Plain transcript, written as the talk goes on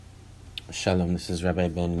Shalom, this is Rabbi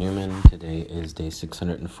Ben Newman. Today is day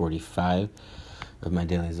 645 of my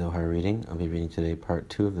daily Zohar reading. I'll be reading today part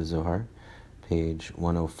 2 of the Zohar, page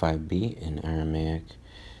 105b in Aramaic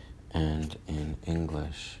and in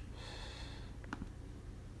English.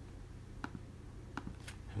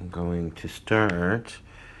 I'm going to start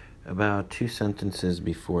about 2 sentences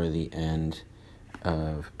before the end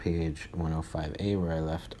of page 105a, where I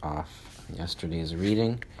left off yesterday's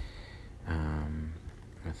reading.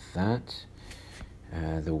 With that,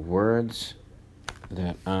 the words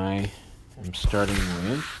that I am starting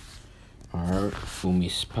with are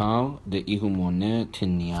Umispar de Ihumone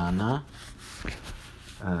Tinyana.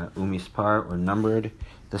 Umispar, or numbered,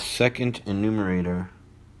 the second enumerator.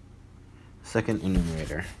 So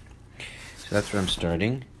that's where I'm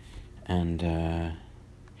starting, and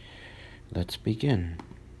let's begin.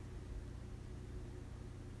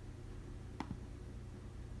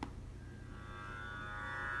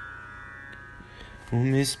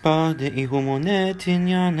 ומספר דאיהו מונה את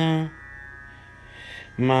עניינה,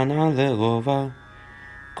 מנה לרובע,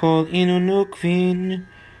 כל אינון נוקבין,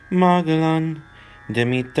 מרגלן,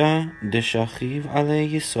 דמיתה דשכיב עלי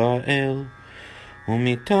ישראל,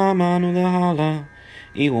 ומטעמנו להלה,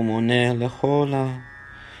 איהו מונה לחולה,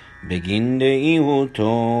 בגין דאיהו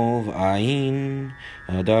טוב עין,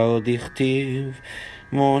 הדר דכתיב,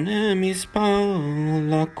 מונה מספר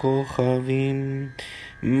לכוכבים,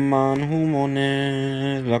 מן הוא מונה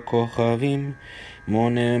לכוכבים,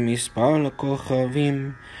 מונה מספר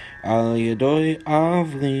לכוכבים, על ידוי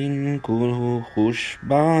אברין כולהו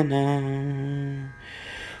חושבנה,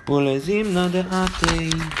 ולזימנה דעתי,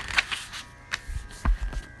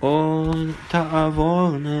 עוד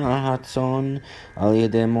תעבורנה הצאן על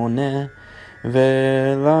ידי מונה,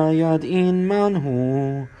 ולידעין מן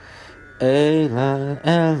הוא,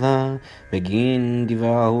 אלא בגין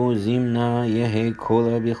דברו זימנה יהי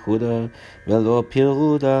קולה ביחודה ולא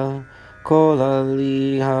פירודה, קולה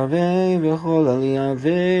לי הווי וקולה לי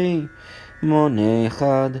הווי, מונה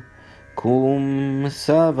אחד, קום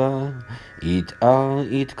סבא, יתער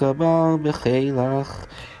יתקבר בחילך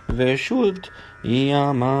ושות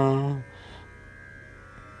ימה.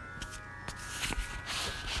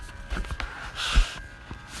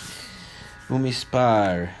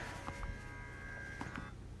 ומספר,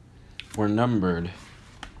 were numbered,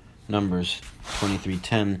 Numbers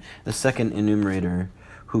 23:10, the second enumerator,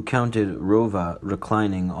 who counted Rova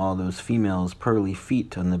reclining all those females' pearly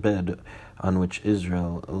feet on the bed on which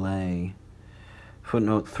Israel lay.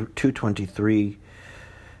 Footnote 223,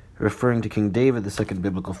 referring to King David, the second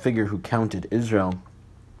biblical figure who counted Israel.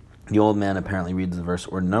 The old man apparently reads the verse,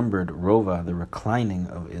 or numbered Rova, the reclining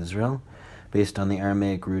of Israel, based on the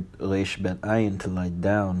Aramaic root Reish Bet Ayin, to lie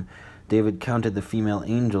down. David counted the female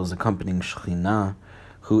angels accompanying Shekhinah,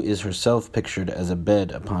 who is herself pictured as a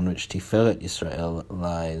bed upon which Tiferet Israel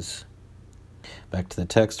lies. Back to the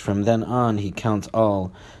text. From then on he counts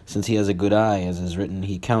all, since he has a good eye, as is written.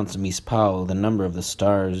 He counts Mispal, the number of the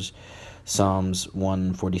stars. Psalms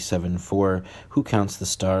 147:4. Who counts the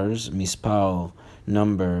stars? Mispal,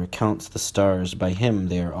 number, counts the stars. By him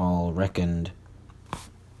they are all reckoned.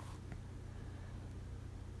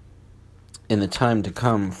 In the time to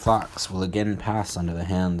come, flocks will again pass under the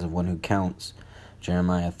hands of one who counts.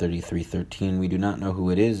 Jeremiah 33:13. We do not know who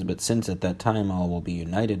it is, but since at that time all will be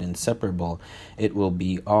united, inseparable, it will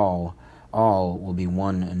be all will be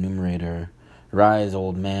one enumerator. Rise,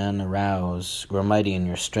 old man, arouse, grow mighty in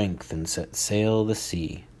your strength, and set sail the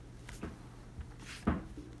sea.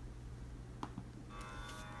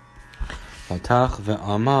 Patach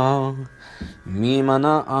ve'amar,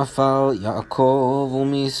 mimana afal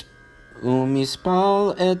Yaakov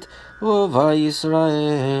ומספר את רובע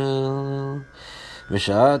ישראל,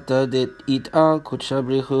 ושעת יתער קודשה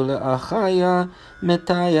בריחו לאחיה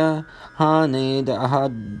מתיה, הנה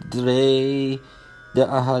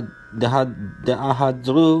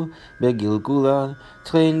דהדרו בגלגולה,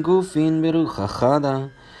 תכן גופין ברוחה חדה,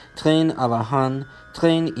 תכן אבהן,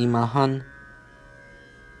 תכן אמהן,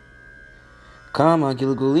 כמה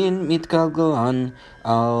גלגולין מתגלגלן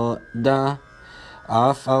על דה,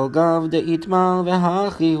 אף על גב דאיתמר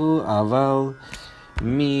והכי הוא אבל,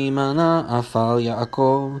 ממנה אף על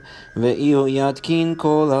יעקב, ואיהו יתקין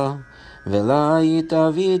קולה, ולה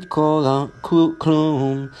יתעביד קולה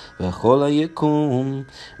כלום, וכל היקום,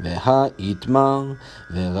 והאיתמר,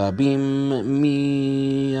 ורבים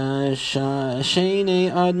מהשני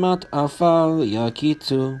אדמת עפר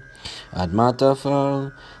יקיצו, אדמת עפר,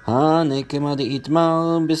 הנקמה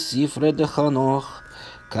דאיתמר בספרי דחנוך,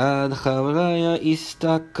 כד חבריה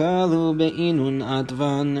הסתכלו באינון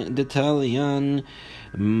עטבן דתליין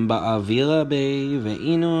באווירה בי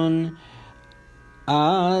ואינון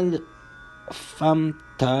עד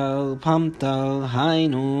פמטל,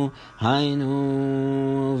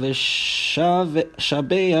 היינו,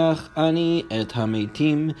 ושבח אני את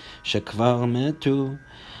המתים שכבר מתו.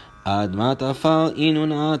 אדמת עפר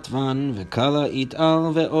אינון עטבן, וקלה יתעל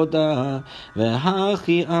ועודה,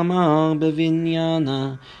 והכי אמר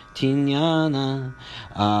בבניינה, תניינה,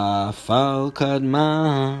 עפר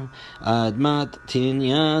קדמה, אדמת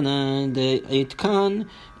תניינה, דעת כאן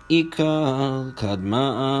עיקר,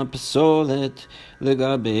 קדמה פסולת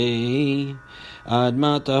לגבי,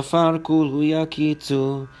 אדמת עפר כולו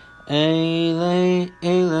יקיצו,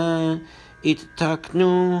 אלה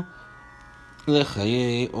התתקנו,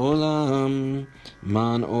 לחיי עולם,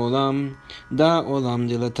 מן עולם, דע עולם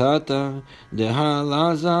דלתתה,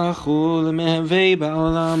 דהלה זכו למהווה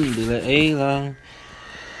בעולם דלעילה,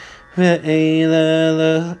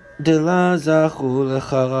 ואלה דלה זכו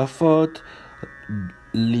לחרפות,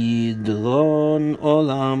 לדרון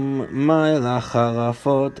עולם, מיילה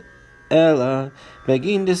חרפות, אלא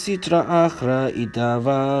בגין דסיטרא אחרא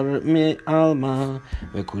ידבר מעלמא,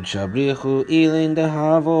 וקודשא בריחו אילין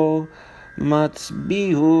דהבו,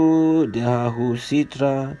 מצביעו דההו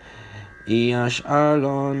סיטרא,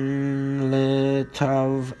 ישאלון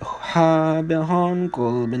לטבחה בהון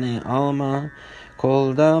כל בני עלמא,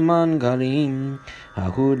 כל דמן גרים,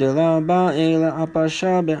 ההוא דלה באי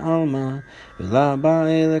לאפשה בעלמא, ולה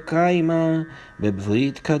באי לקיימה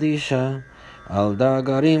בברית קדישה, על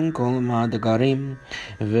דגרים כל מדגרים,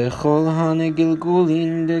 וכל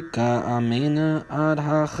הנגלגולין דקאמנה עד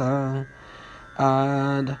הכה,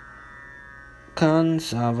 עד כאן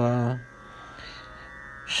סבא,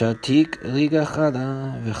 שתיק ליגה חדה,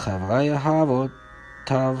 וחברי אהבות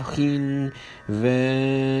תבחין,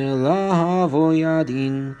 ולהבו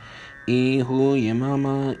ידין, איהו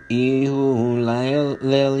יממה, איהו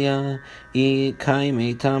ליליה, אי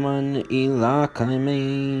קיימי תמן, אי לה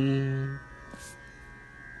קיימי.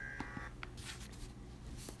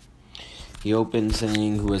 He opened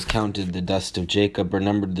saying, who has counted the dust of Jacob, or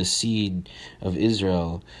numbered the seed of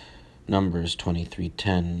Israel, Numbers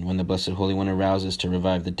 23:10. When the Blessed Holy One arouses to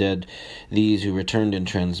revive the dead, these who returned in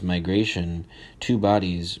transmigration, 2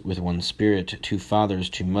 bodies with 1 spirit, 2 fathers,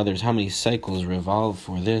 2 mothers, how many cycles revolve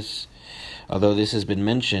for this? Although this has been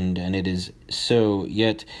mentioned, and it is so,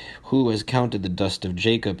 yet who has counted the dust of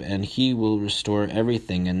Jacob? And he will restore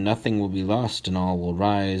everything, and nothing will be lost, and all will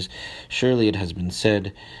rise. Surely it has been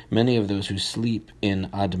said, many of those who sleep in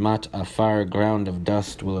Admat Afar, ground of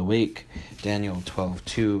dust, will awake. Daniel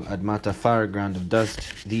 12:2. Admat Afar, ground of dust,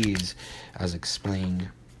 these as explained.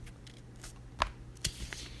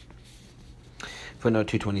 Footnote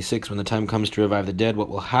 226, when the time comes to revive the dead, what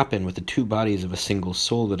will happen with the 2 bodies of a single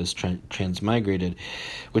soul that is transmigrated?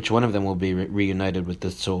 Which one of them will be reunited with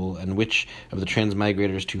the soul, and which of the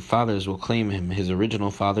transmigrator's 2 fathers will claim him, his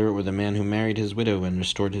original father, or the man who married his widow and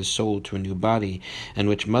restored his soul to a new body? And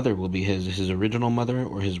which mother will be his original mother,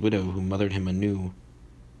 or his widow who mothered him anew?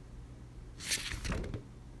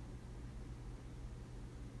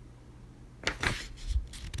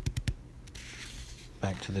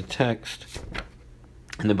 Back to the text.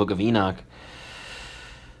 In the book of Enoch,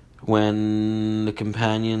 when the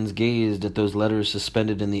companions gazed at those letters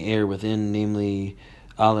suspended in the air within, namely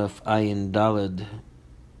Aleph, Ayin, Daled,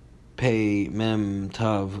 Pei, Mem,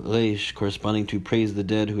 Tav, Reish, corresponding to praise the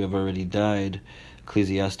dead who have already died,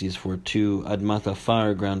 Ecclesiastes 4:2, Admat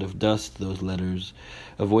Afar, ground of dust, those letters,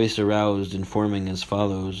 a voice aroused, informing as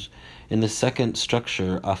follows. In the second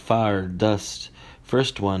structure, Afar, dust,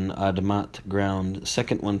 first one, Admat, ground,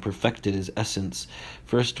 second one, perfected, is essence,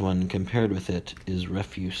 first one, compared with it, is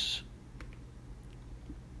refuse.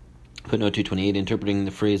 Footnote 228, interpreting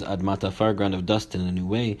the phrase Admat Afar, ground of dust, in a new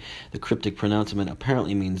way, the cryptic pronouncement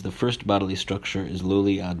apparently means the first bodily structure is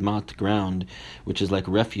lowly Admat, ground, which is like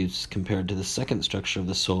refuse compared to the second structure of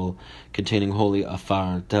the soul, containing holy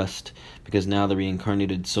Afar, dust, because now the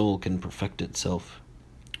reincarnated soul can perfect itself.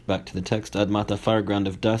 Back to the text, Admat Afar, ground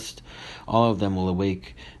of dust, all of them will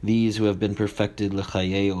awake, these who have been perfected,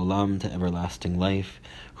 L'chayei Olam, to everlasting life.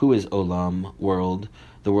 Who is Olam, world?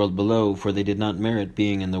 The world below, for they did not merit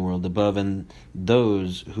being in the world above, and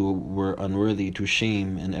those who were unworthy to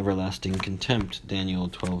shame and everlasting contempt. Daniel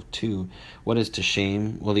 12:2. What is to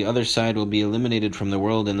shame? Well, the other side will be eliminated from the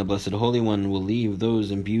world, and the Blessed Holy One will leave those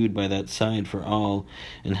imbued by that side for all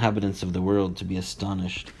inhabitants of the world to be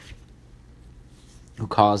astonished. Who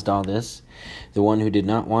caused all this? The one who did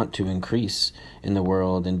not want to increase in the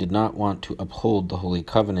world and did not want to uphold the holy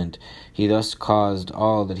covenant. He thus caused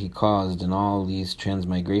all that he caused in all these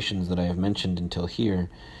transmigrations that I have mentioned until here.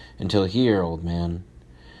 Until here, old man.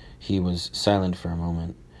 He was silent for a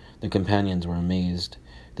moment. The companions were amazed.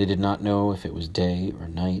 They did not know if it was day or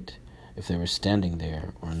night. if they were standing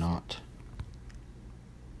there or not.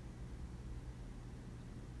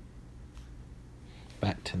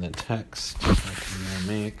 Back to the text,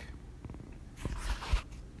 Aramaic.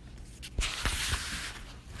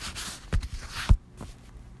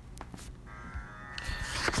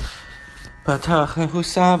 פתח להו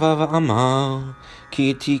סבא ואמר,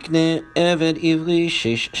 כי תקנה עבד עברי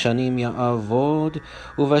 6 שנים יעבוד,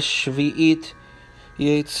 ובשביעית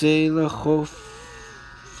יצא לחופשי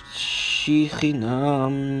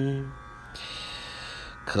חינם.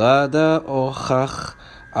 קרדה הוכח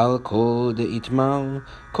על כל דאיתמר,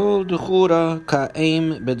 כל דחורה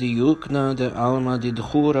כאם בדיוקנה דעלמא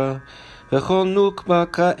דדחורה, וכל נוקבה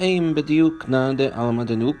כאם בדיוקנה דעלמא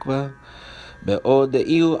דנוקבה. בעוד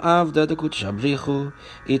דאילו עבדה דקודשא בריחו,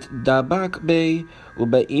 התדבק בי,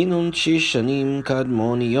 ובאינון 6 שנים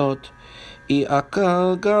קדמוניות, אי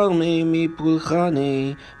עקר גרמי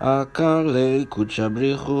מפולחני, עקר לקודשא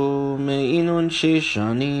בריחו, מאינון 6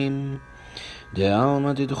 שנים.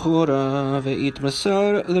 דעלמא דדחורה,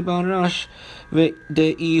 והתמסר לברש,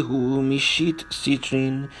 ודאיהו משיט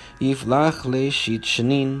סיטרין, יפלח לשיט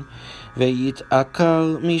שנין,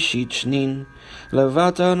 ויתעקר משיט שנין.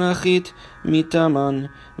 לבטה נחית מתמן,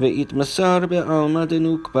 והתמסר בעלמא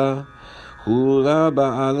דנוקבה, הולה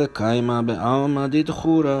בעל קיימה בעלמא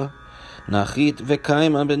דדחורה, נחית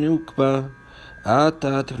וקיימה בנוקבה,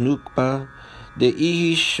 עתת נוקבה,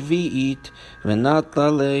 דאי שביעית,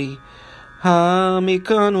 ונטלה לי,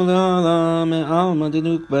 מכאן ולהלאה מעלמא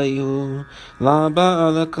דנוקבה יהיו,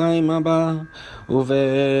 לבעל קיימה בה,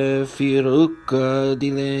 ובפירוקה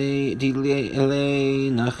דילי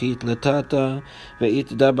נחית לטאטה,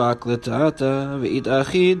 והתדבק לטאטה,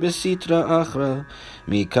 והתאחיד בסטרא אחרא,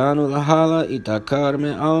 מכאן ולהלאה התעקר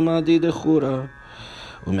מעלמא דדחורה,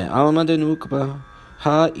 ומעלמא דנוקבה,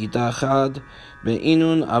 התאחד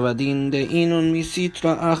באינון עבדין דאינון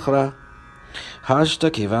מסטרא אחרא. השתא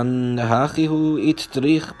כיוון דהכי הוא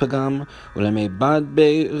התטריך פגם, ולמיבד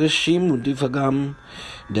ברשים ודפגם,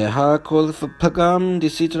 דהכל פגם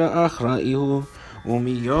דסטרא אחרא איהו,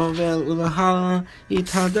 ומיובל ולהלאה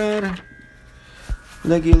התהדר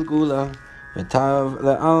לגלגולה, ותב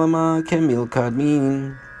לעלמא כמלכד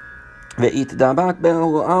מין, והתדבק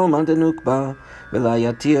בהו עלמא דנוקבה, ולא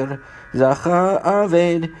יתיר זכה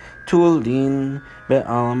עבד טול דין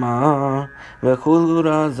בעלמא, וכולו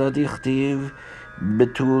רזה דכתיב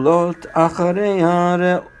בתולות אחרי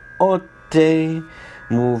הרעותי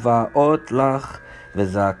מובאות לך,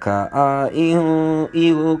 וזכאה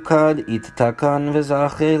אילו כד יתתקן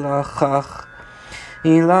וזכה לכך.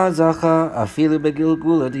 הילה זכה אפילו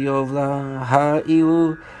בגלגולה דיובלה,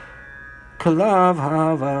 האילו כלב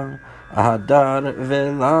הווה ההדר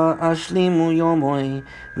ולא אשלימו יומוי,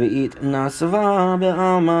 והתנסבה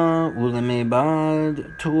בעלמא ולמיבד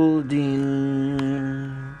טול דין.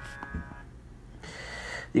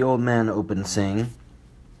 The old man opened, saying,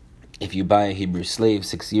 if you buy a Hebrew slave,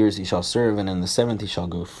 6 years he shall serve, and in the 7th he shall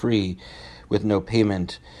go free with no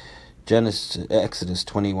payment. Exodus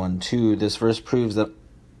 21:2. This verse proves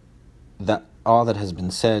that all that has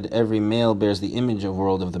been said, every male bears the image of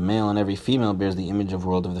world of the male, and every female bears the image of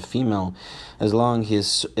world of the female. As long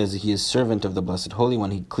as he is servant of the Blessed Holy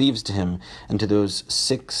One, he cleaves to him and to those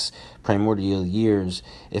 6 primordial years.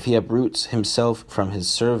 If he uproots himself from his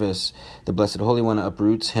service, the Blessed Holy One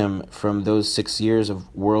uproots him from those 6 years of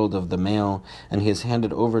world of the male, and he is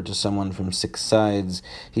handed over to someone from 6 sides.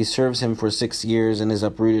 He serves him for 6 years and is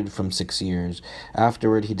uprooted from 6 years.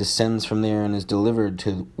 Afterward he descends from there and is delivered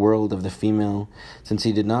to world of the female. Since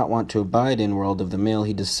he did not want to abide in world of the male,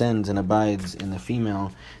 he descends and abides in the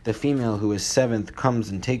female. The female who is 7th comes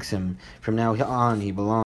and takes him. From now on he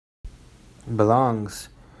belongs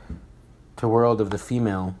to world of the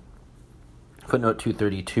female. Footnote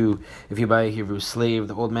 232. If you buy a Hebrew slave,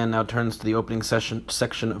 the old man now turns to the opening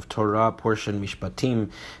section of Torah portion Mishpatim.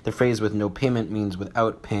 The phrase with no payment means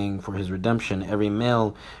without paying for his redemption. Every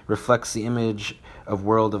male reflects the image of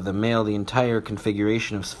world of the male, the entire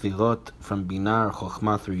configuration of Sfirot from Binar,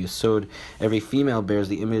 Chokhmah through Yesod. Every female bears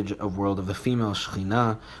the image of world of the female,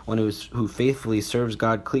 Shekhinah. One who faithfully serves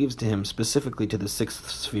God cleaves to him, specifically to the 6th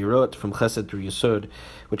Sfirot from Chesed through Yesod,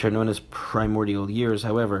 which are known as primordial years.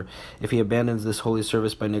 However, if he abandons this holy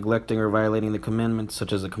service by neglecting or violating the commandments,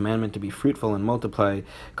 such as the commandment to be fruitful and multiply,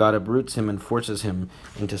 God uproots him and forces him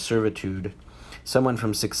into servitude. Someone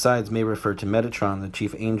from 6 sides may refer to Metatron, the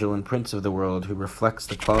chief angel and prince of the world, who reflects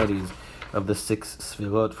the qualities of the 6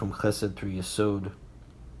 Sfirot from Chesed through Yesod.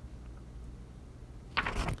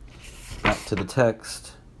 Back to the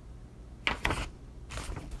text.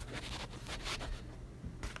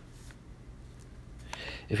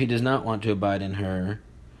 If he does not want to abide in her,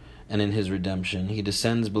 and in his redemption. He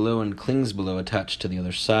descends below and clings below, attached to the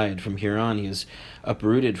other side. From here on, he is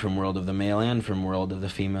uprooted from world of the male and from world of the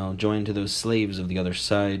female, joined to those slaves of the other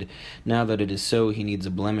side. Now that it is so, he needs a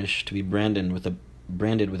blemish to be branded with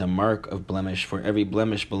a mark of blemish, for every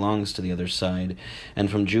blemish belongs to the other side. And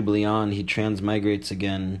from Jubilee on, he transmigrates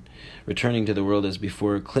again, returning to the world as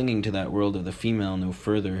before, clinging to that world of the female no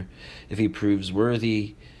further. If he proves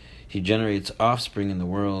worthy, he generates offspring in the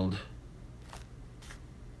world.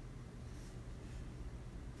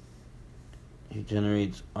 He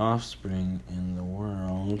generates offspring in the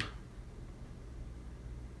world.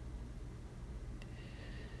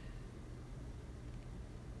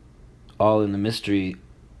 All in the mystery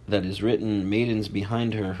that is written, maidens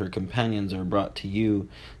behind her, her companions are brought to you.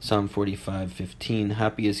 Psalm 45:15.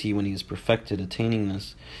 Happy is he when he is perfected, attaining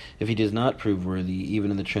this. If he does not prove worthy,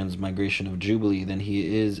 even in the transmigration of Jubilee, then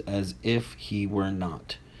he is as if he were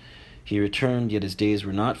not. He returned, yet his days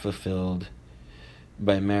were not fulfilled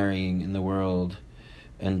by marrying in the world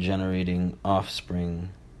and generating offspring.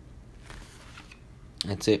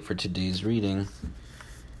 That's it for today's reading.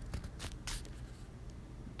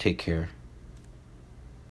 Take care.